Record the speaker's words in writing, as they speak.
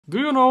Do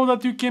you know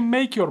that you can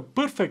make your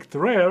perfect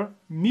rare,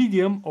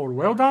 medium or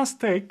well done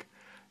steak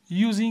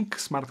using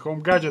smart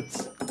home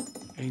gadgets?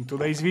 In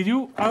today's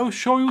video I will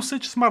show you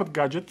such smart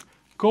gadget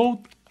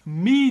called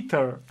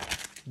Meter.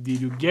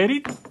 Did you get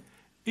it?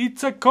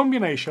 It's a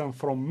combination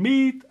from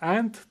meat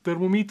and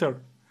thermometer.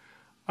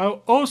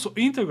 I'll also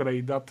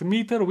integrate that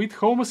meter with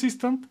Home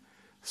Assistant,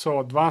 so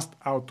advanced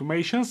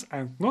automations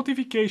and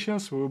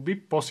notifications will be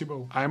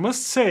possible. I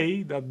must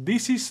say that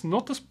this is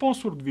not a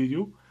sponsored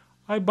video.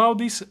 I bought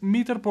this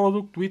meter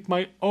product with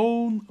my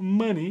own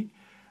money,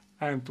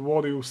 and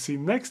what you'll see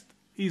next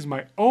is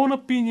my own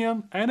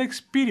opinion and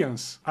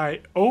experience. I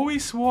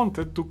always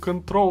wanted to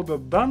control the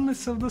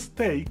doneness of the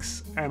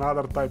steaks and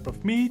other type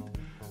of meat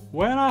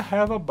when I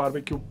have a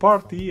barbecue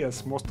party,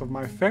 as most of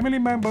my family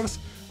members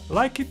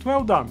like it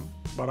well done,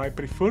 but I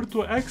prefer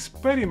to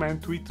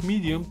experiment with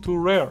medium to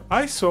rare.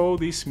 I saw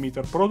this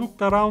meter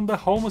product around the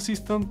Home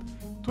Assistant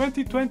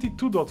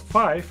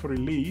 2022.5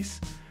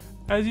 release,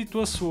 as it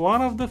was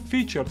one of the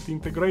featured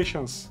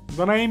integrations.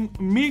 The name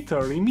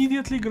Meter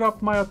immediately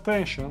grabbed my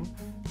attention,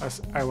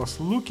 as I was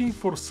looking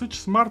for such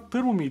smart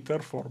thermometer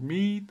for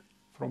meat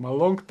from a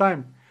long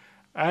time,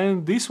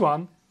 and this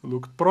one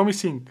looked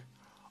promising.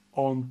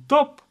 On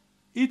top,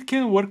 it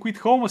can work with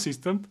Home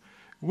Assistant,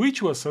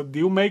 which was a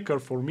deal maker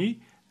for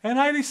me, and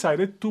I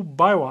decided to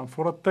buy one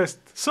for a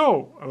test.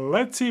 So,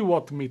 let's see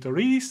what Meter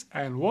is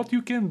and what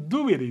you can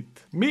do with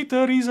it.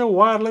 Meter is a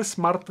wireless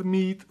smart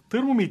meat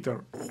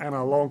thermometer, and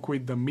along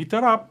with the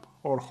Meter app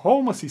or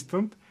Home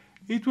Assistant,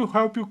 it will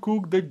help you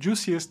cook the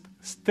juiciest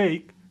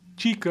steak,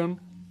 chicken,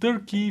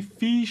 turkey,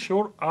 fish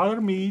or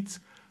other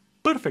meats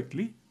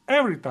perfectly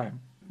every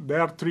time.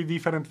 There are 3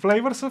 different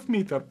flavors of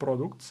Meter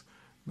products.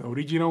 The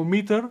original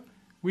Meter,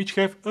 which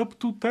have up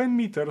to 10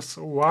 meters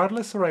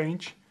wireless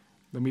range,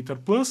 the Meter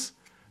Plus,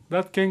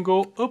 that can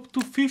go up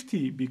to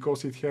 50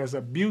 because it has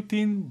a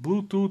built-in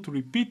Bluetooth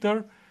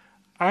repeater,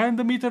 and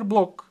the Meter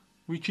Block,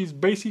 which is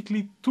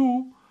basically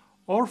 2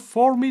 or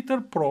 4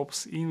 meter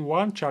probes in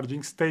one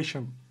charging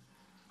station.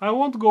 I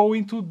won't go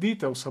into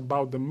details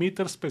about the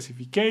meter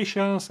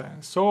specifications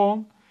and so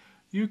on.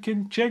 You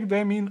can check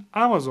them in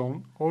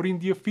Amazon or in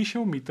the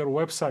official Meter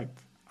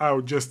website.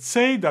 I'll just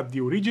say that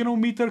the original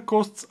Meter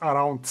costs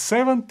around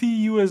 $70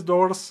 US,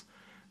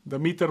 the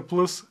Meter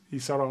Plus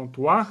is around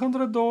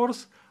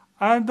 $100,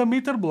 and the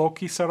Meter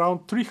Block is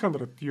around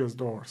 $300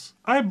 US.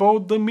 I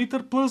bought the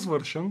Meter Plus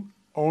version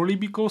only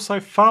because I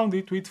found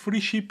it with free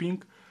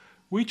shipping,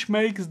 which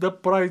makes the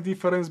price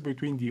difference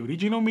between the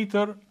original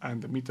Meter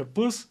and the Meter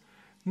Plus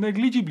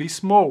negligibly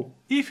small.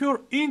 If you're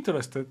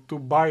interested to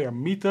buy a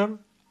Meter,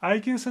 I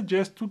can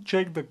suggest to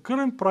check the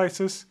current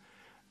prices,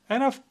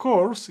 and of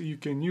course you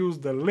can use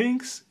the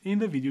links in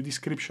the video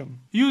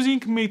description.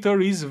 Using Meter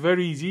is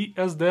very easy,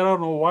 as there are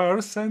no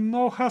wires and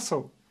no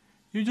hassle.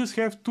 You just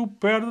have to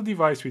pair the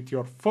device with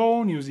your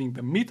phone using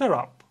the Meter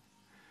app.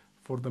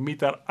 For the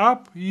Meter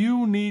app,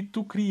 you need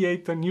to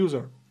create an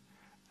user,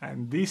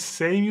 and this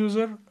same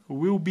user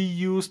will be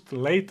used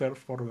later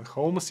for the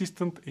Home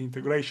Assistant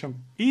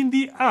integration. In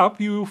the app,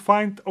 you will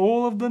find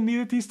all of the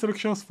needed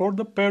instructions for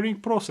the pairing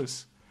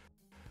process.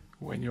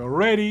 When you're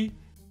ready,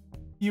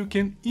 you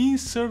can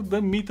insert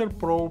the Meter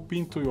probe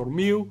into your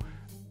meal.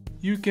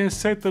 You can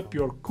set up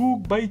your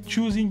cook by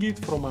choosing it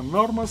from an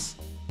enormous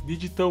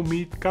digital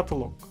meat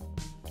catalog.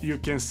 You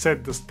can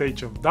set the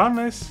stage of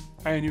doneness,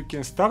 and you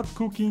can start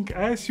cooking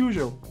as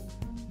usual.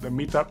 The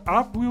Meter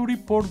app will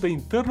report the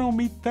internal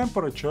meat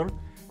temperature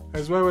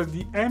as well as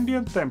the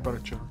ambient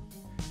temperature.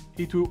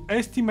 It will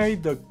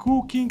estimate the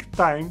cooking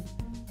time,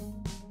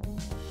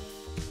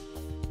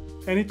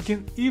 and it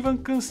can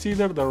even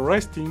consider the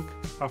resting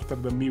after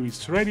the meal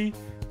is ready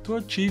to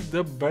achieve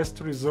the best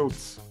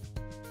results.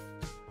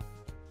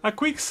 A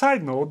quick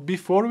side note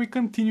before we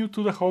continue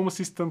to the Home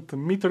Assistant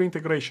Meter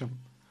integration.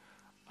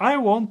 I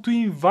want to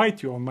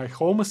invite you on my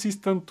Home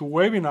Assistant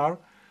webinar,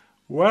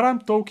 where I'm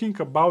talking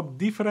about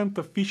different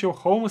official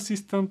Home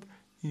Assistant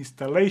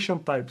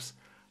installation types,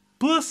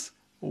 plus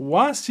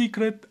one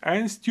secret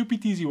and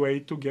stupid easy way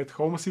to get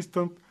Home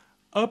Assistant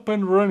up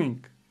and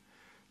running.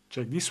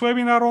 Check this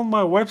webinar on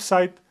my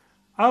website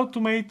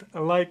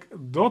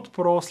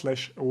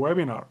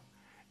automatelike.pro/webinar.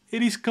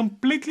 It is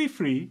completely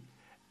free,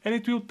 and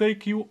it will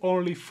take you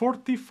only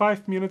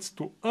 45 minutes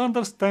to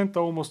understand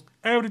almost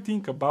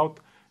everything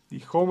about the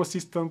Home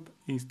Assistant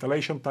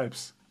installation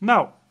types.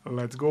 Now,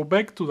 let's go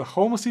back to the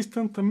Home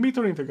Assistant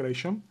Meter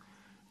integration,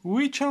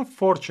 which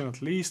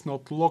unfortunately is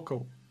not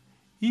local.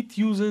 It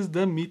uses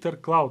the Meter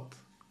Cloud,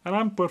 and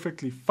I'm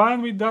perfectly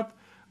fine with that,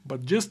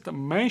 but just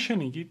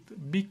mentioning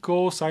it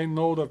because I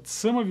know that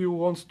some of you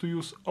want to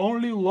use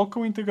only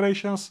local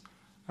integrations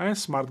and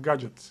smart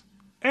gadgets.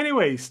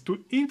 Anyways,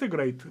 to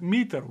integrate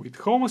Meter with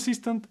Home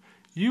Assistant,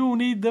 you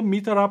need the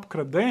Meter app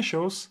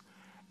credentials,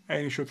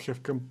 and you should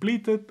have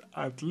completed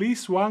at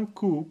least one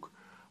cook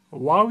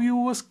while you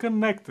was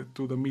connected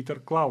to the Meter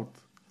Cloud.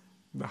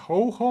 The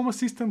whole Home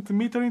Assistant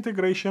Meter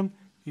integration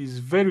is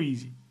very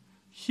easy.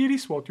 Here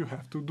is what you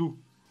have to do.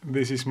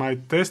 This is my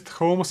test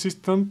Home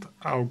Assistant.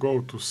 I'll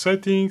go to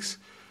Settings,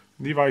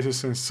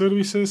 Devices and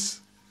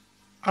Services,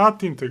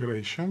 add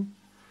integration,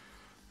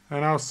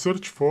 and now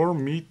search for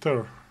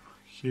meter.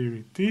 Here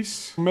it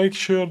is. Make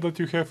sure that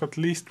you have at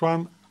least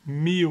one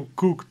meal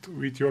cooked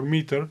with your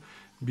meter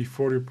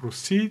before you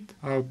proceed.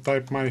 I'll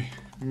type my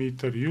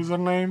meter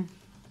username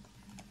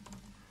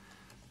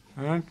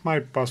and my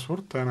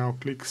password, and I'll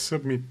click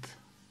submit.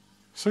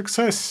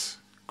 Success!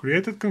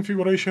 Created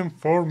configuration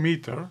for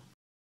meter.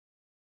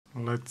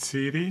 Let's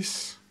see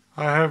this.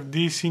 I have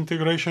this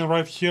integration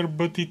right here,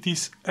 but it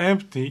is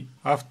empty.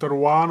 After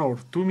 1 or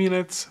 2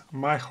 minutes,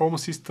 my Home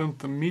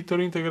Assistant meter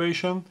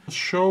integration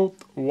showed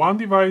 1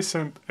 device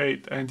and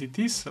 8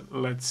 entities.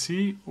 Let's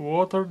see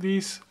what are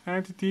these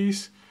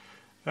entities.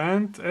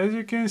 And as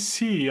you can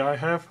see, I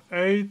have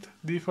 8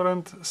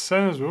 different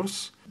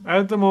sensors.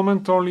 At the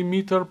moment, only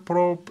meter,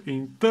 probe,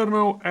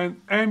 internal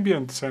and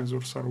ambient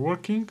sensors are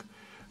working.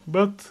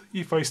 But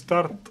if I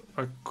start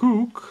a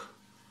cook,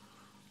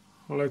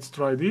 let's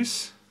try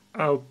this.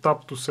 I'll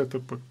tap to set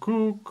up a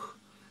cook.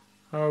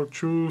 I'll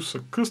choose a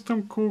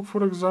custom cook,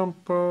 for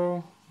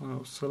example.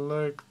 I'll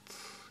select,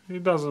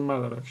 it doesn't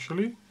matter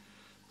actually.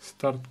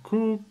 Start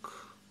cook.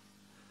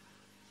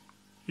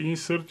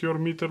 Insert your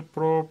meter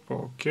probe.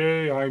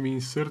 Okay, I'm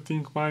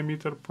inserting my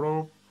meter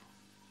probe.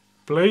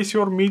 Place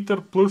your meter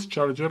plus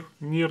charger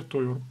near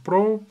to your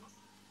probe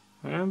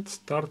and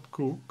start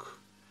cook.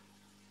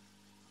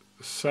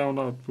 Sound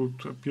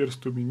output appears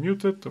to be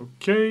muted.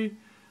 Okay,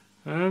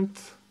 and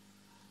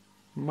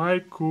my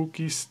cook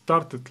is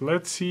started.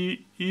 Let's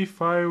see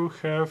if I will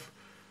have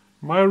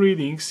my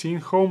readings in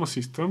Home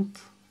Assistant.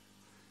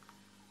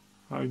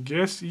 I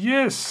guess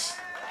yes,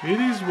 it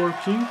is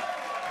working.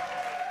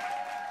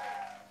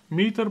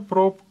 Meter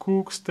probe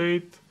cook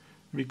state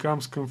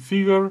becomes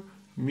configure.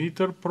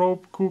 Meter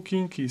probe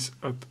cooking is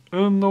at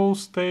unknown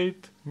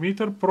state.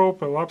 Meter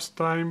probe elapsed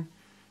time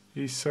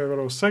is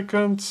several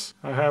seconds.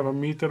 I have a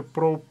meter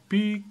probe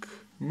peak.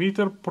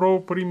 Meter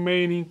probe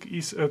remaining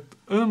is at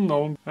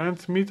unknown,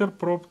 and meter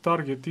probe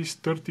target is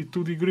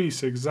 32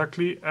 degrees,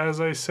 exactly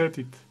as I set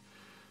it.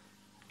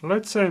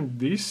 Let's end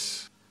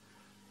this.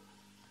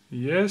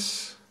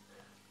 Yes.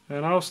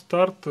 And I'll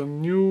start a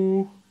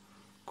new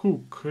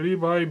cook,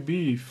 ribeye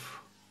beef.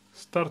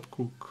 Start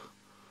cook.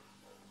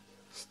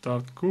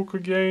 Start cook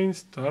again,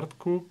 start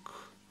cook.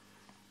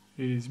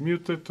 It is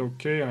muted,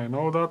 okay, I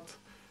know that.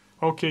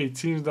 Okay, it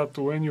seems that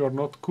when you are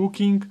not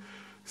cooking,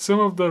 some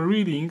of the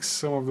readings,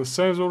 some of the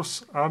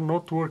sensors are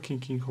not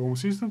working in Home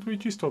Assistant,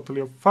 which is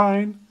totally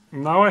fine.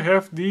 Now I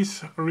have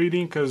this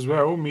reading as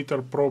well.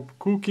 Meter probe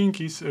cooking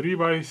is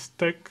ribeye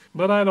steak,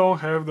 but I don't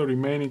have the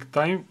remaining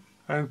time,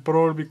 and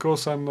probably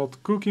because I'm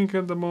not cooking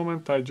at the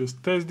moment, I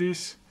just test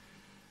this.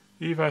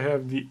 If I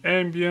have the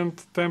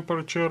ambient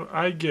temperature,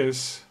 I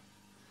guess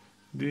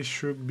this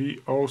should be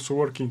also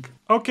working.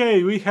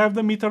 Okay, we have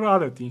the meter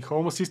added in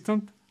Home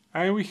Assistant,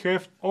 and we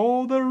have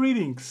all the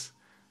readings.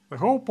 The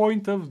whole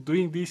point of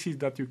doing this is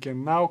that you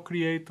can now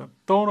create a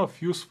ton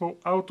of useful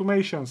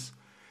automations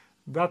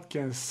that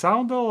can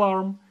sound the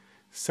alarm,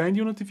 send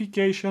you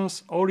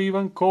notifications, or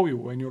even call you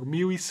when your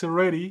meal is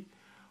ready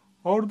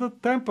or the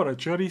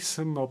temperature is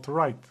not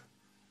right.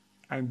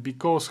 And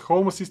because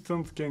Home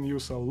Assistant can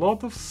use a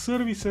lot of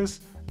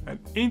services and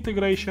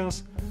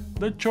integrations,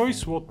 the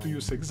choice what to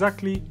use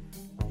exactly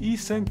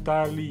is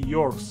entirely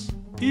yours.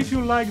 If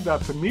you like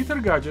that meter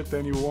gadget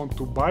and you want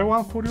to buy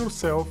one for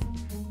yourself,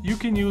 you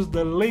can use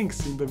the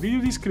links in the video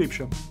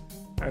description.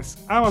 As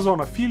Amazon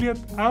affiliate,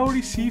 I'll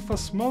receive a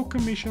small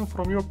commission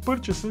from your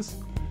purchases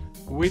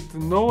with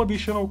no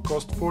additional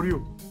cost for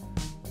you.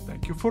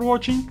 Thank you for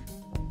watching.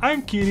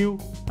 I'm Kirill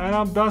and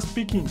I'm done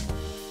speaking.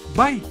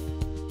 Bye!